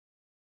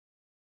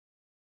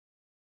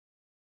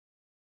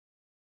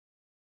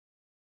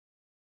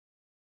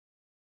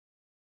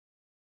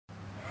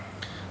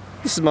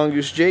This is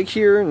Mongoose Jake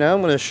here. Now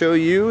I'm going to show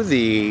you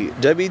the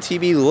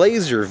WTB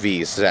Laser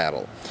V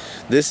saddle.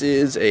 This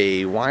is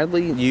a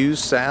widely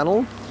used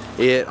saddle.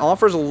 It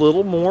offers a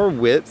little more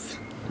width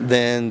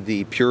than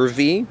the Pure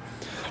V.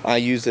 I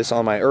use this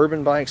on my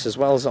urban bikes as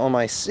well as on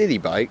my city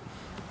bike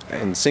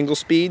and single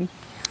speed,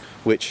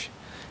 which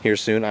here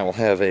soon I will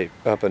have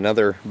up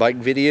another bike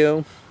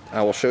video.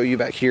 I will show you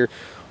back here.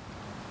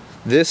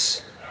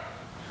 This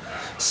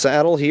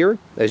saddle here,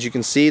 as you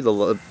can see,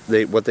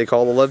 what they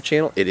call the love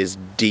channel, it is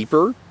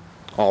deeper,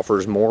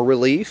 offers more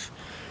relief.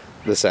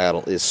 The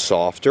saddle is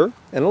softer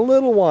and a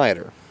little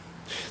wider.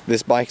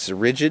 This bike is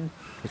rigid.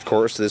 Of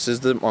course, this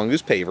is the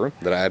Mongoose Paver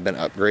that I've been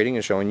upgrading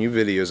and showing you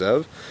videos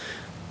of.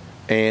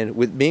 And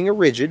with being a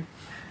rigid,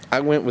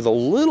 I went with a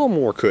little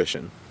more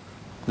cushion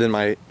than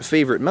my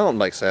favorite mountain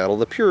bike saddle,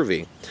 the Pure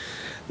V.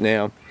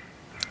 Now,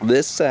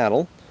 this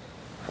saddle,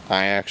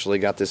 I actually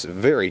got this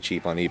very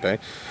cheap on eBay.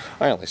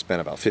 I only spent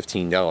about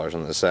 $15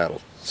 on this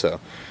saddle, so,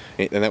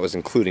 and that was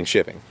including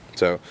shipping.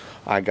 So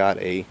I got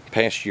a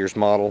past year's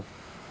model,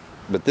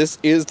 but this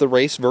is the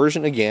race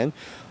version again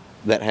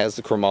that has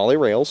the chromoly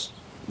rails.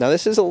 Now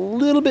this is a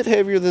little bit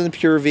heavier than the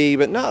Pure V,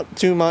 but not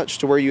too much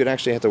to where you would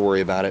actually have to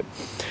worry about it.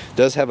 It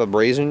does have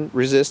abrasion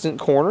resistant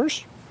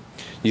corners.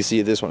 You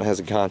see this one has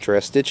a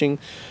contrast stitching.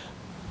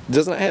 It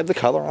doesn't have the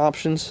color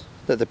options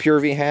that the Pure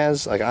V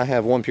has. Like I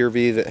have one Pure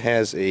V that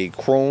has a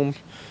chrome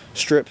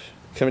strip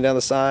coming down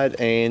the side,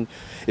 and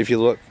if you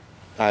look,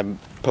 I'm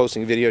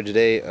posting a video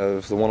today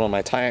of the one on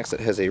my Tayax that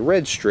has a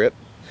red strip.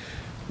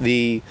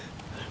 The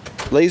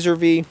Laser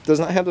V does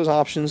not have those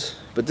options,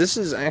 but this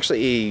is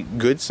actually a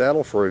good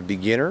saddle for a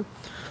beginner.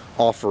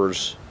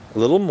 Offers a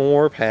little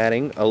more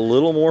padding, a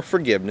little more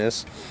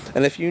forgiveness,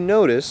 and if you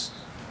notice,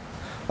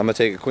 I'm going to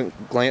take a quick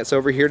glance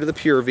over here to the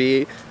Pure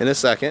V in a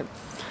second.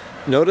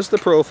 Notice the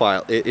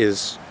profile. It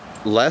is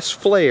less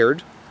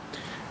flared,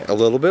 a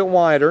little bit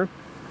wider,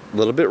 a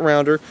little bit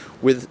rounder,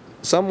 with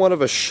somewhat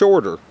of a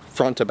shorter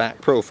front to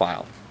back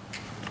profile.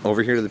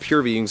 Over here to the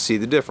Pure V, you can see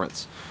the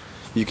difference.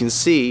 You can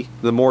see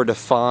the more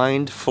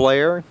defined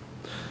flare.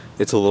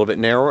 It's a little bit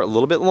narrower, a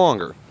little bit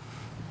longer.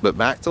 But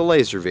back to the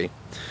Laser V.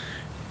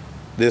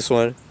 This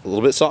one, a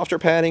little bit softer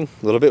padding,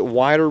 a little bit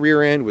wider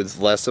rear end with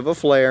less of a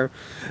flare.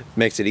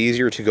 Makes it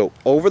easier to go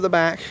over the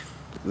back.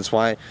 That's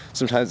why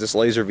sometimes this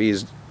Laser V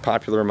is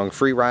popular among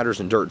free riders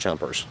and dirt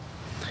jumpers,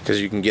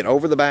 because you can get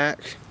over the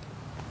back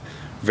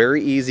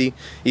very easy.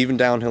 Even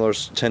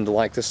downhillers tend to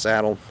like this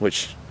saddle,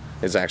 which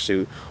is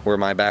actually where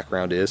my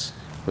background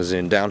was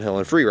in downhill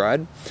and free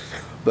ride.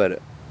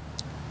 But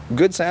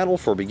good saddle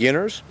for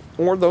beginners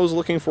or those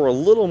looking for a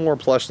little more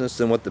plushness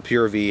than what the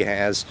Pure V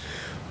has.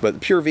 But the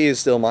Pure V is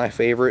still my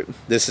favorite.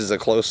 This is a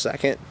close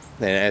second,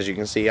 and as you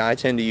can see, I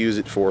tend to use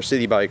it for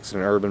city bikes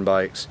and urban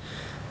bikes,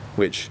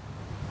 which,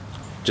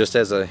 just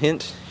as a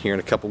hint, here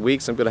in a couple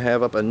weeks I'm going to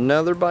have up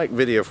another bike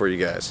video for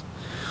you guys.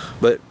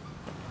 But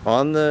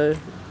on the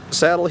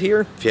saddle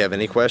here, if you have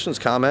any questions,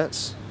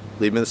 comments,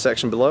 leave them in the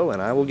section below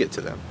and I will get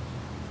to them.